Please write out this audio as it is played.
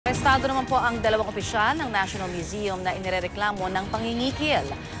Arestado naman po ang dalawang opisyal ng National Museum na inirereklamo ng pangingikil.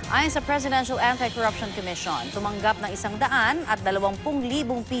 Ayon sa Presidential Anti-Corruption Commission, tumanggap ng 120,000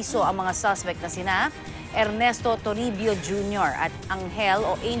 piso ang mga suspect na sina Ernesto Toribio Jr. at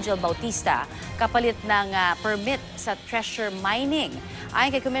Angel Bautista kapalit ng permit sa treasure mining.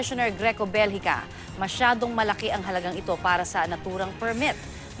 Ayon kay Commissioner Greco Belhica, masyadong malaki ang halagang ito para sa naturang permit.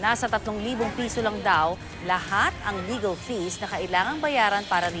 Nasa 3,000 piso lang daw lahat ang legal fees na kailangang bayaran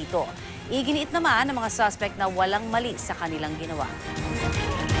para rito. Iginiit naman ng mga suspect na walang mali sa kanilang ginawa.